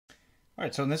All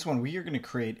right, so in this one, we are going to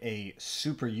create a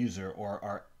super user or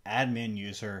our admin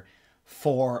user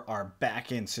for our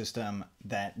backend system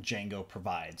that Django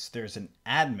provides. There's an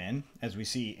admin, as we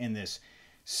see in this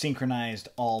synchronized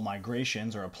all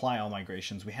migrations or apply all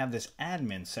migrations. We have this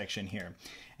admin section here,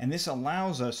 and this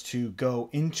allows us to go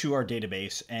into our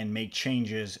database and make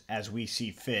changes as we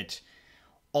see fit,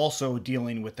 also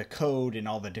dealing with the code and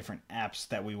all the different apps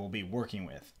that we will be working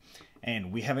with.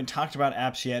 And we haven't talked about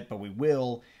apps yet, but we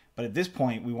will. But at this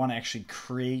point, we want to actually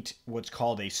create what's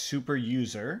called a super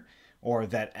user, or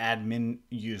that admin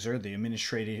user, the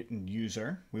administrative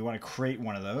user. We want to create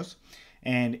one of those.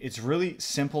 And it's really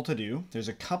simple to do. There's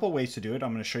a couple ways to do it.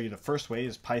 I'm going to show you the first way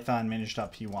is python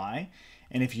manage.py.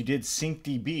 And if you did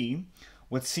syncdb,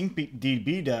 what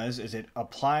syncdb does is it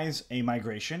applies a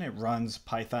migration. It runs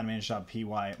python manage.py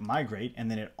migrate,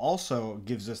 and then it also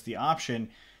gives us the option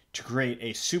to create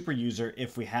a super user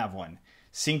if we have one.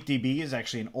 Syncdb is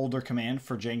actually an older command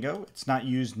for Django. It's not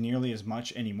used nearly as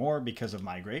much anymore because of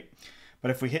migrate.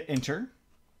 But if we hit enter,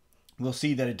 we'll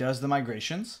see that it does the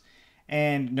migrations.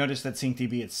 And notice that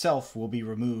syncdb itself will be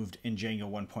removed in Django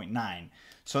 1.9.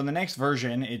 So in the next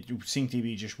version,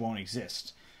 syncdb just won't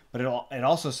exist. But it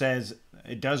also says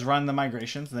it does run the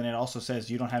migrations. Then it also says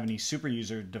you don't have any super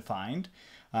user defined.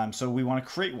 So we want to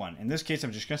create one. In this case,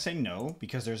 I'm just going to say no,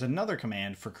 because there's another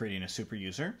command for creating a super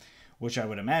user, which I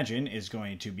would imagine is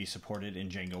going to be supported in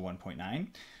Django 1.9.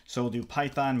 So we'll do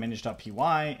python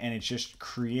manage.py, and it's just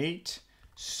create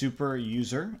super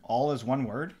user, all as one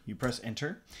word. You press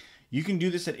enter. You can do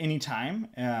this at any time,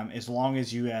 as long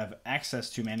as you have access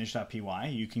to manage.py.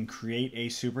 You can create a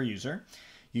super user.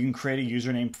 You can create a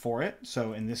username for it.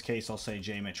 So in this case, I'll say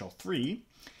jmitchell3.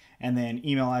 And then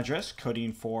email address,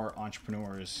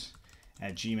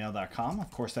 codingforentrepreneurs@gmail.com.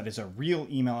 Of course, that is a real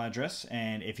email address.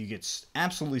 And if you get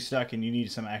absolutely stuck and you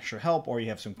need some extra help, or you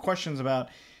have some questions about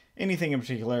anything in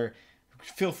particular,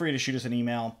 feel free to shoot us an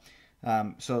email.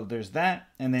 So there's that.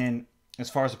 And then as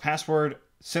far as the password,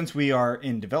 since we are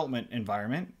in development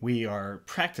environment, we are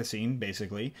practicing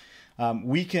basically,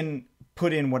 we can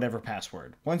put in whatever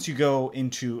password. Once you go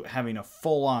into having a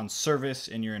full-on service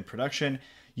and you're in production,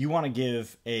 you want to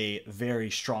give a very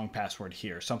strong password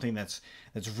here, something that's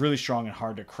really strong and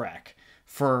hard to crack.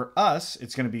 For us,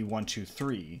 it's going to be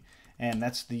 123, and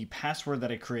that's the password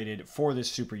that I created for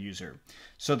this super user.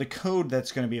 So the code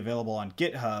that's going to be available on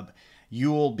GitHub,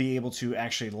 you will be able to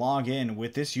actually log in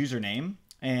with this username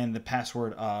and the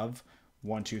password of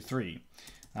 123.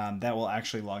 That will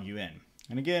actually log you in.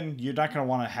 And again, you're not going to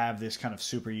want to have this kind of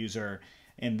super user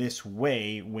in this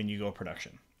way when you go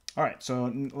production. All right,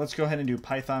 so let's go ahead and do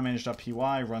python manage.py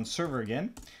run server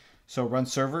again. So run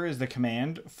server is the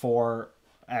command for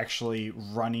actually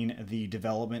running the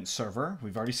development server.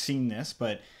 We've already seen this,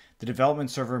 but the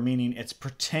development server meaning it's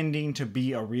pretending to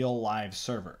be a real live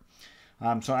server.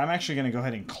 So I'm actually going to go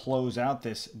ahead and close out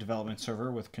this development server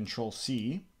with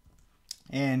Control-C.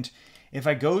 And if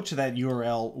I go to that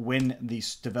URL when the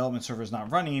development server is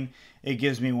not running, it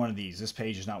gives me one of these. This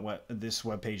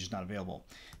web page is not available.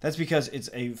 That's because it's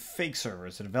a fake server.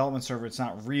 It's a development server. It's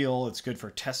not real. It's good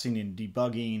for testing and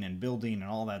debugging and building and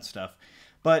all that stuff.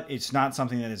 But it's not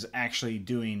something that is actually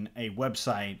doing a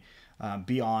website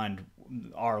beyond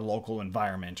our local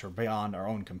environment or beyond our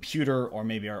own computer or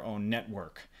maybe our own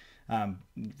network.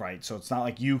 Right. So it's not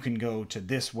like you can go to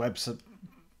this website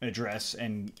address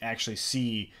and actually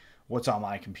see what's on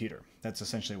my computer. That's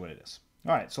essentially what it is.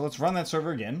 All right, so let's run that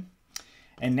server again.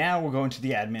 And now we'll go into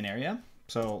the admin area.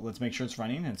 So let's make sure it's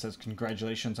running. And it says,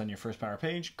 congratulations on your first power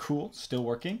page. Cool, still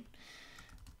working.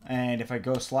 And if I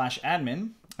go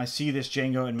 /admin, I see this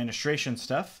Django administration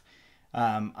stuff.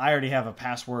 I already have a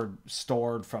password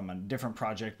stored from a different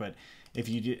project, but if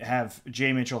you have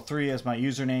jmitchell3 as my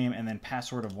username and then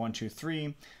password of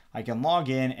 123, I can log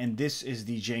in, and this is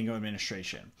the Django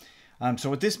administration.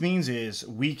 So what this means is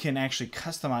we can actually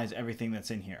customize everything that's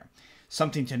in here.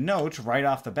 Something to note right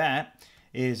off the bat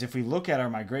is if we look at our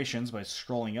migrations by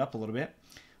scrolling up a little bit,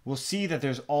 we'll see that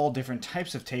there's all different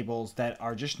types of tables that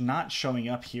are just not showing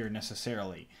up here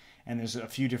necessarily. And there's a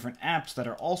few different apps that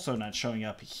are also not showing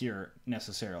up here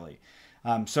necessarily.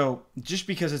 So just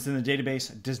because it's in the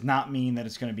database does not mean that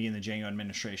it's going to be in the Django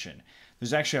administration.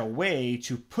 There's actually a way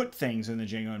to put things in the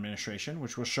Django administration,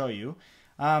 which we'll show you.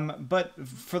 But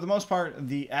for the most part,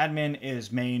 the admin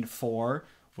is made for,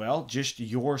 well, just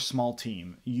your small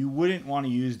team. You wouldn't want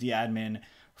to use the admin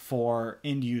for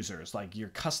end users, like your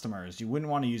customers. You wouldn't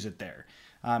want to use it there.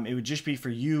 It would just be for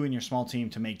you and your small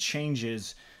team to make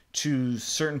changes to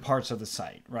certain parts of the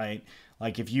site, right?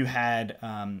 Like if you had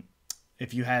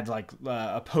like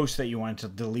a post that you wanted to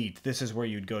delete, this is where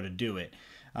you'd go to do it.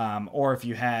 Or if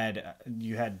you had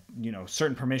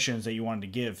certain permissions that you wanted to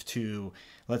give to,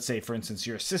 let's say, for instance,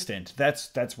 your assistant,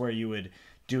 that's where you would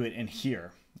do it in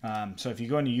here. So if you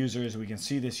go into users, we can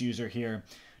see this user here.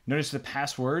 Notice the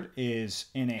password is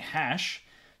in a hash.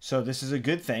 So this is a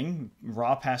good thing.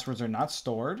 Raw passwords are not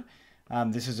stored.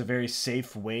 This is a very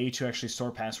safe way to actually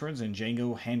store passwords, and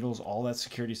Django handles all that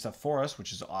security stuff for us,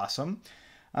 which is awesome.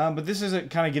 But this is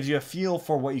kind of gives you a feel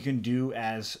for what you can do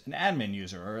as an admin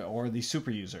user or the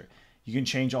super user. You can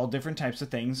change all different types of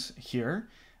things here,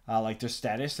 like their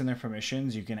status and their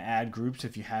permissions. You can add groups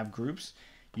if you have groups.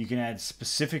 You can add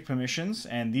specific permissions,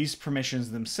 and these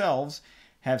permissions themselves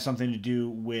have something to do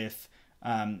with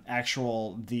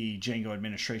the Django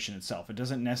administration itself. It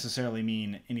doesn't necessarily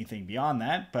mean anything beyond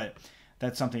that, but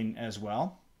that's something as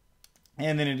well.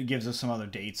 And then it gives us some other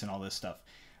dates and all this stuff.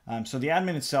 So the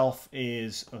admin itself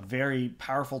is a very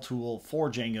powerful tool for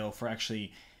Django for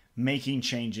actually making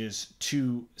changes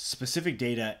to specific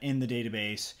data in the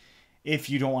database if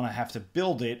you don't want to have to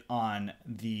build it on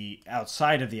the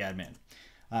outside of the admin.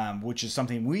 Which is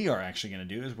something we are actually going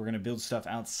to do, is we're going to build stuff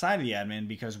outside of the admin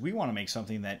because we want to make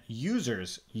something that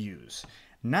users use,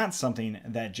 not something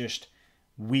that just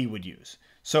we would use.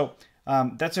 So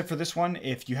that's it for this one.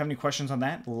 If you have any questions on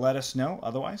that, let us know.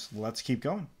 Otherwise, let's keep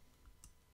going.